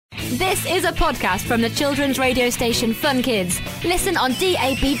This is a podcast from the children's radio station Fun Kids. Listen on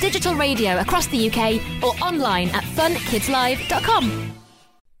DAB digital radio across the UK or online at funkidslive.com.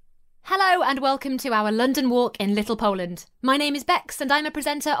 Hello and welcome to our London walk in Little Poland. My name is Bex and I'm a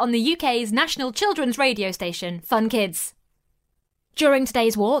presenter on the UK's national children's radio station, Fun Kids. During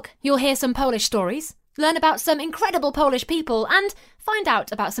today's walk, you'll hear some Polish stories, learn about some incredible Polish people and find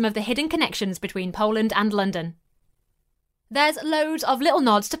out about some of the hidden connections between Poland and London. There's loads of little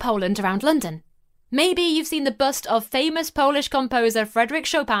nods to Poland around London. Maybe you've seen the bust of famous Polish composer Frédéric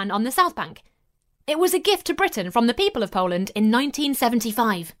Chopin on the South Bank. It was a gift to Britain from the people of Poland in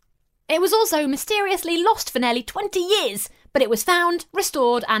 1975. It was also mysteriously lost for nearly 20 years, but it was found,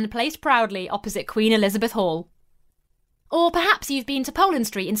 restored and placed proudly opposite Queen Elizabeth Hall. Or perhaps you've been to Poland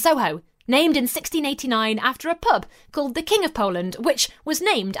Street in Soho, named in 1689 after a pub called the King of Poland, which was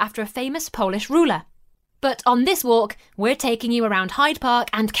named after a famous Polish ruler. But on this walk, we're taking you around Hyde Park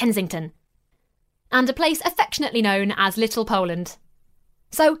and Kensington, and a place affectionately known as Little Poland.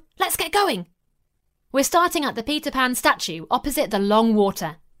 So, let's get going! We're starting at the Peter Pan statue opposite the Long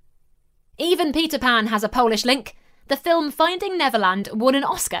Water. Even Peter Pan has a Polish link. The film Finding Neverland won an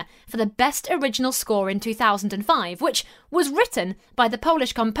Oscar for the Best Original Score in 2005, which was written by the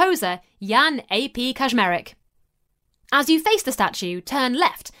Polish composer Jan A.P. Kaczmarek. As you face the statue, turn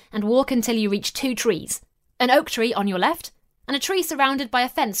left and walk until you reach two trees. An oak tree on your left, and a tree surrounded by a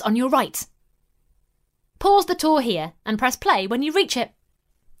fence on your right. Pause the tour here and press play when you reach it.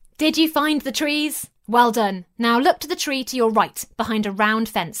 Did you find the trees? Well done. Now look to the tree to your right, behind a round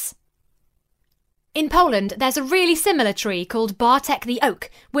fence. In Poland, there's a really similar tree called Bartek the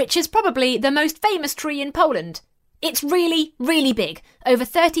Oak, which is probably the most famous tree in Poland. It's really, really big, over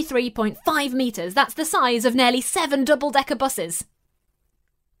 33.5 metres. That's the size of nearly 7 double-decker buses.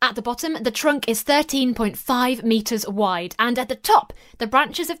 At the bottom, the trunk is 13.5 metres wide, and at the top, the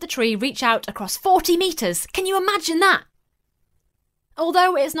branches of the tree reach out across 40 metres. Can you imagine that?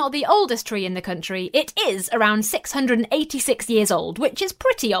 Although it's not the oldest tree in the country, it is around 686 years old, which is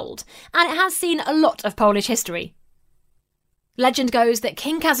pretty old, and it has seen a lot of Polish history. Legend goes that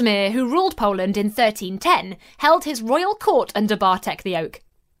King Casimir, who ruled Poland in 1310, held his royal court under Bartek the Oak.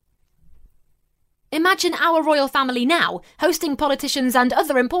 Imagine our royal family now, hosting politicians and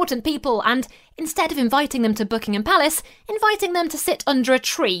other important people, and instead of inviting them to Buckingham Palace, inviting them to sit under a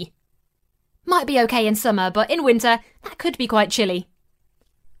tree. Might be okay in summer, but in winter, that could be quite chilly.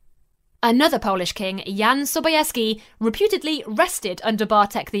 Another Polish king, Jan Sobieski, reputedly rested under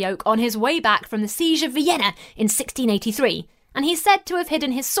Bartek the Oak on his way back from the siege of Vienna in 1683, and he's said to have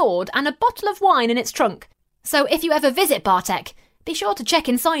hidden his sword and a bottle of wine in its trunk. So if you ever visit Bartek, be sure to check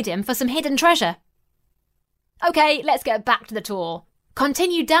inside him for some hidden treasure. OK, let's get back to the tour.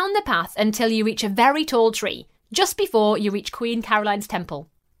 Continue down the path until you reach a very tall tree, just before you reach Queen Caroline's Temple.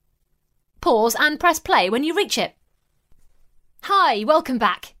 Pause and press play when you reach it. Hi, welcome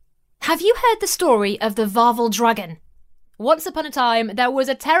back. Have you heard the story of the Wawel dragon? Once upon a time, there was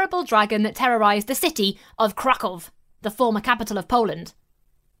a terrible dragon that terrorised the city of Kraków, the former capital of Poland.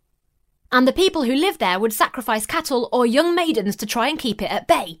 And the people who lived there would sacrifice cattle or young maidens to try and keep it at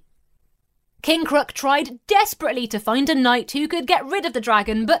bay. King Kruk tried desperately to find a knight who could get rid of the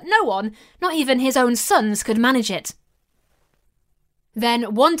dragon, but no one, not even his own sons, could manage it.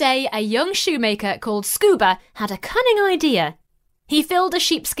 Then one day, a young shoemaker called Scuba had a cunning idea. He filled a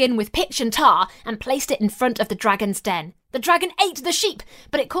sheepskin with pitch and tar and placed it in front of the dragon's den. The dragon ate the sheep,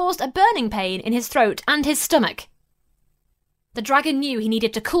 but it caused a burning pain in his throat and his stomach. The dragon knew he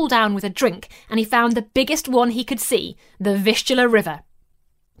needed to cool down with a drink, and he found the biggest one he could see, the Vistula River.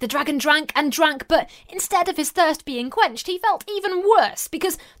 The dragon drank and drank, but instead of his thirst being quenched, he felt even worse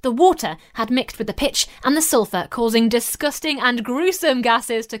because the water had mixed with the pitch and the sulphur, causing disgusting and gruesome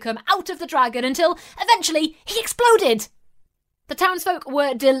gases to come out of the dragon until eventually he exploded. The townsfolk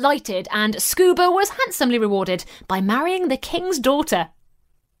were delighted, and Scuba was handsomely rewarded by marrying the king's daughter.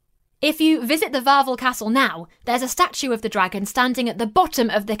 If you visit the Wawel Castle now, there's a statue of the dragon standing at the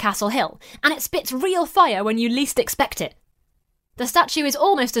bottom of the castle hill, and it spits real fire when you least expect it. The statue is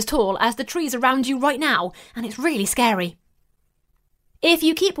almost as tall as the trees around you right now, and it's really scary. If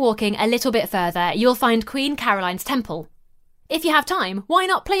you keep walking a little bit further, you'll find Queen Caroline's Temple. If you have time, why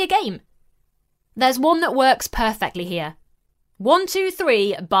not play a game? There's one that works perfectly here. 1, 2,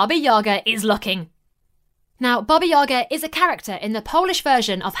 3, Baba Yaga is looking. Now, Baba Yaga is a character in the Polish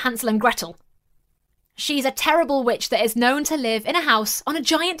version of Hansel and Gretel. She's a terrible witch that is known to live in a house on a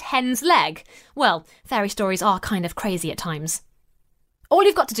giant hen's leg. Well, fairy stories are kind of crazy at times. All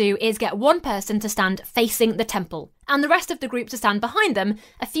you've got to do is get one person to stand facing the temple, and the rest of the group to stand behind them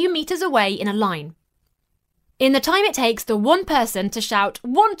a few metres away in a line. in the time it takes the one person to shout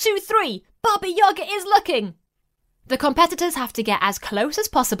 1, 2, 3, Baba Yaga is looking. The competitors have to get as close as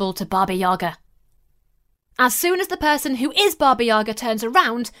possible to Baba Yaga. As soon as the person who is Baba Yaga turns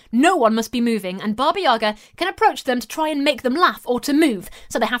around, no one must be moving, and Baba Yaga can approach them to try and make them laugh or to move,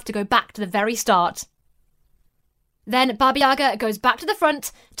 so they have to go back to the very start. Then Baba Yaga goes back to the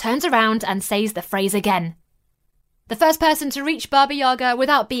front, turns around and says the phrase again. The first person to reach Baba Yaga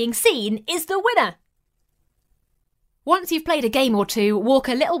without being seen is the winner. Once you've played a game or two, walk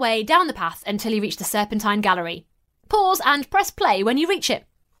a little way down the path until you reach the Serpentine Gallery. Pause and press play when you reach it.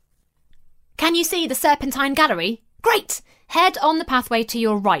 Can you see the Serpentine Gallery? Great! Head on the pathway to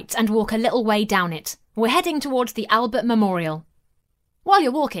your right and walk a little way down it. We're heading towards the Albert Memorial. While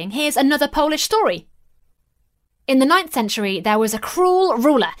you're walking, here's another Polish story. In the 9th century, there was a cruel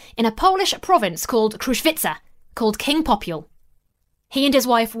ruler in a Polish province called Kruszwica, called King Popul. He and his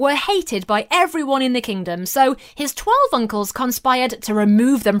wife were hated by everyone in the kingdom, so his 12 uncles conspired to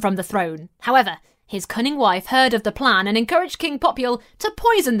remove them from the throne. However, his cunning wife heard of the plan and encouraged King Popul to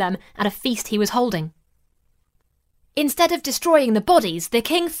poison them at a feast he was holding. Instead of destroying the bodies, the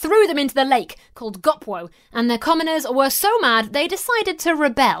king threw them into the lake called Gopło, and the commoners were so mad they decided to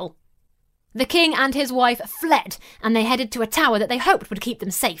rebel. The king and his wife fled, and they headed to a tower that they hoped would keep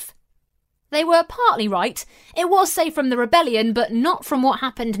them safe. They were partly right. It was safe from the rebellion, but not from what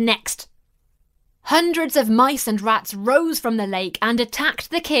happened next. Hundreds of mice and rats rose from the lake and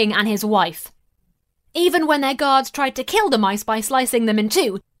attacked the king and his wife. Even when their guards tried to kill the mice by slicing them in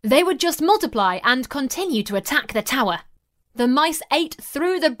two, they would just multiply and continue to attack the tower. The mice ate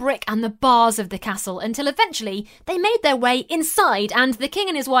through the brick and the bars of the castle until eventually they made their way inside and the king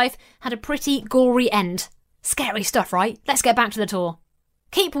and his wife had a pretty gory end. Scary stuff, right? Let's get back to the tour.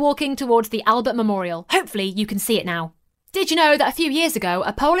 Keep walking towards the Albert Memorial. Hopefully you can see it now. Did you know that a few years ago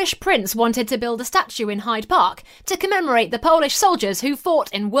a Polish prince wanted to build a statue in Hyde Park to commemorate the Polish soldiers who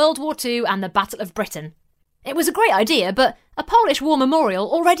fought in World War II and the Battle of Britain? It was a great idea, but a Polish war memorial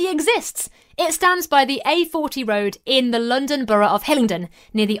already exists. It stands by the A40 road in the London borough of Hillingdon,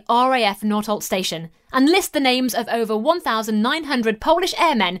 near the RAF Northolt station, and lists the names of over 1,900 Polish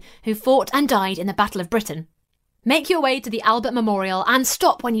airmen who fought and died in the Battle of Britain. Make your way to the Albert Memorial and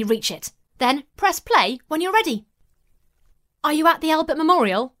stop when you reach it. Then press play when you're ready. Are you at the Albert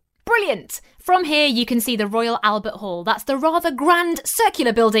Memorial? Brilliant! From here you can see the Royal Albert Hall. That's the rather grand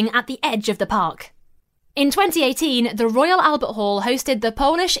circular building at the edge of the park. In 2018, the Royal Albert Hall hosted the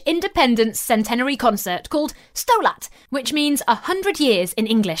Polish Independence Centenary Concert called 100 lat, which means 100 years in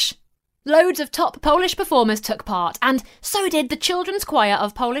English. Loads of top Polish performers took part, and so did the children's choir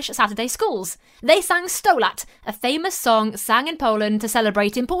of Polish Saturday schools. They sang 100 lat, a famous song sang in Poland to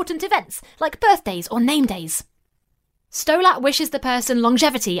celebrate important events like birthdays or name days. 100 lat wishes the person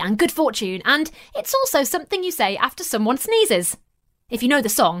longevity and good fortune, and it's also something you say after someone sneezes. If you know the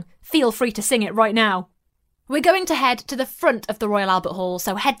song, feel free to sing it right now. We're going to head to the front of the Royal Albert Hall,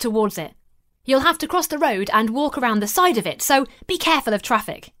 so head towards it. You'll have to cross the road and walk around the side of it, so be careful of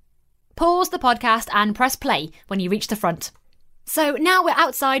traffic. Pause the podcast and press play when you reach the front. So now we're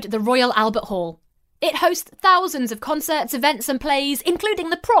outside the Royal Albert Hall. It hosts thousands of concerts, events and plays, including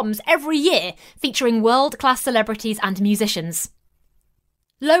the proms every year, featuring world-class celebrities and musicians.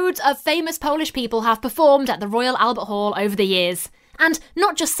 Loads of famous Polish people have performed at the Royal Albert Hall over the years, and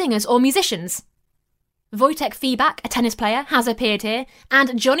not just singers or musicians. Wojtek Fibak, a tennis player, has appeared here,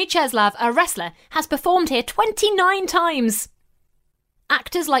 and Johnny Czeslaw, a wrestler, has performed here 29 times.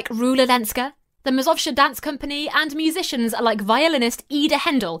 Actors like Rula Lenska, the Mazowsza Dance Company, and musicians like violinist Ida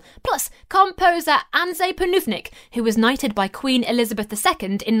Hendel, plus composer Andrzej Panównik, who was knighted by Queen Elizabeth II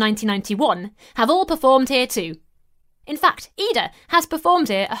in 1991, have all performed here too. In fact, Ida has performed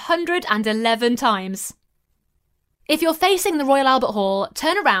here 111 times. If you're facing the Royal Albert Hall,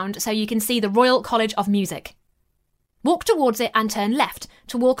 turn around so you can see the Royal College of Music. Walk towards it and turn left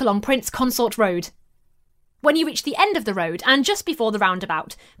to walk along Prince Consort Road. When you reach the end of the road and just before the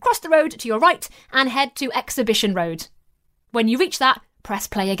roundabout, cross the road to your right and head to Exhibition Road. When you reach that, press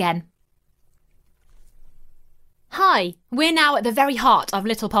play again. Hi, we're now at the very heart of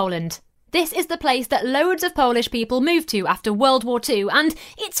Little Poland. This is the place that loads of Polish people moved to after World War II, and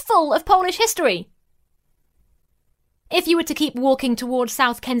it's full of Polish history. If you were to keep walking towards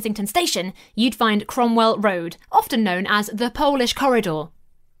South Kensington Station, you'd find Cromwell Road, often known as the Polish Corridor.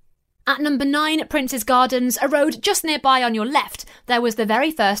 At number 9 Prince's Gardens, a road just nearby on your left, there was the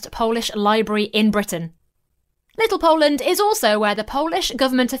very first Polish library in Britain. Little Poland is also where the Polish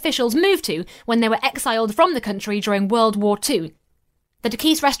government officials moved to when they were exiled from the country during World War II. The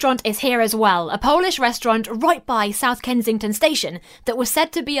Dukis restaurant is here as well, a Polish restaurant right by South Kensington Station that was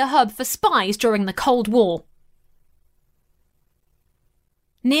said to be a hub for spies during the Cold War.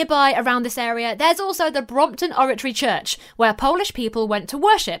 Nearby around this area, there's also the Brompton Oratory Church, where Polish people went to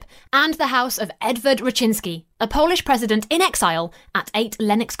worship, and the house of Edward Raczynski, a Polish president in exile, at 8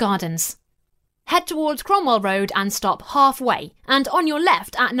 Lennox Gardens. Head towards Cromwell Road and stop halfway, and on your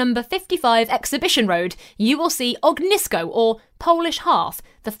left at number 55 Exhibition Road, you will see Ognisko, or Polish Hearth,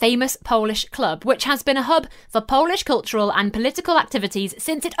 the famous Polish club, which has been a hub for Polish cultural and political activities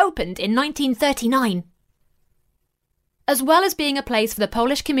since it opened in 1939. As well as being a place for the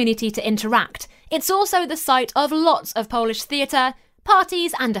Polish community to interact, it's also the site of lots of Polish theatre,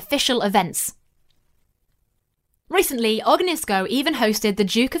 parties and official events. Recently, Ognisko even hosted the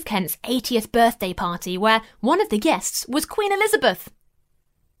Duke of Kent's 80th birthday party, where one of the guests was Queen Elizabeth.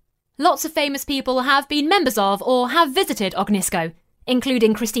 Lots of famous people have been members of or have visited Ognisko,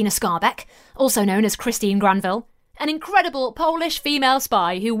 including Krystyna Skarbek, also known as Christine Granville, an incredible Polish female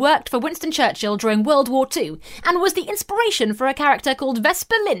spy who worked for Winston Churchill during World War II and was the inspiration for a character called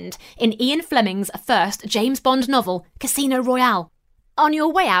Vesper Lynd in Ian Fleming's first James Bond novel, Casino Royale. On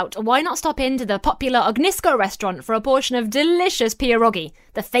your way out, why not stop into the popular Ognisko restaurant for a portion of delicious pierogi,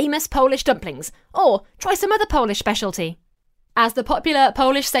 the famous Polish dumplings, or try some other Polish specialty. As the popular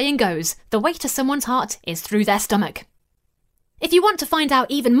Polish saying goes, the way to someone's heart is through their stomach. If you want to find out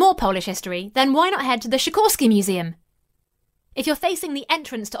even more Polish history, then why not head to the Sikorski Museum? If you're facing the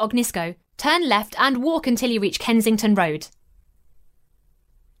entrance to Ognisko, turn left and walk until you reach Kensington Road.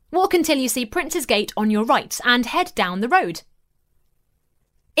 Walk until you see Prince's Gate on your right and head down the road.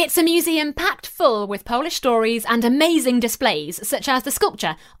 It's a museum packed full with Polish stories and amazing displays, such as the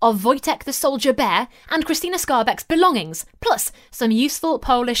sculpture of Wojtek the Soldier Bear and Krystyna Skarbek's belongings, plus some useful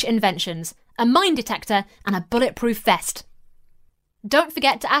Polish inventions, a mine detector and a bulletproof vest. Don't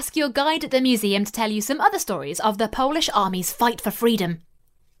forget to ask your guide at the museum to tell you some other stories of the Polish army's fight for freedom.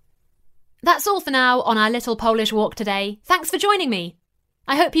 That's all for now on our little Polish walk today. Thanks for joining me.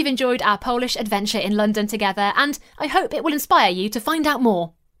 I hope you've enjoyed our Polish adventure in London together, and I hope it will inspire you to find out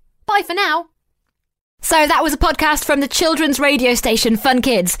more. Bye for now. So that was a podcast from the children's radio station Fun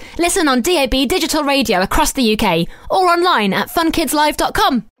Kids. Listen on DAB digital radio across the UK or online at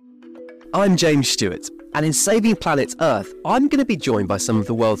funkidslive.com. I'm James Stewart, and in Saving Planet Earth, I'm going to be joined by some of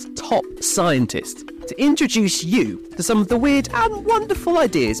the world's top scientists to introduce you to some of the weird and wonderful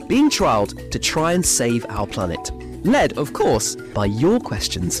ideas being trialled to try and save our planet. Led, of course, by your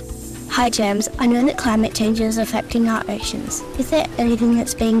questions. Hi James, I know that climate change is affecting our oceans. Is there anything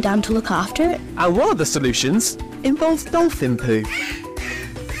that's being done to look after it? And one of the solutions involves dolphin poo.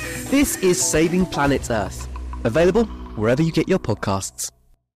 This is Saving Planet Earth, available wherever you get your podcasts.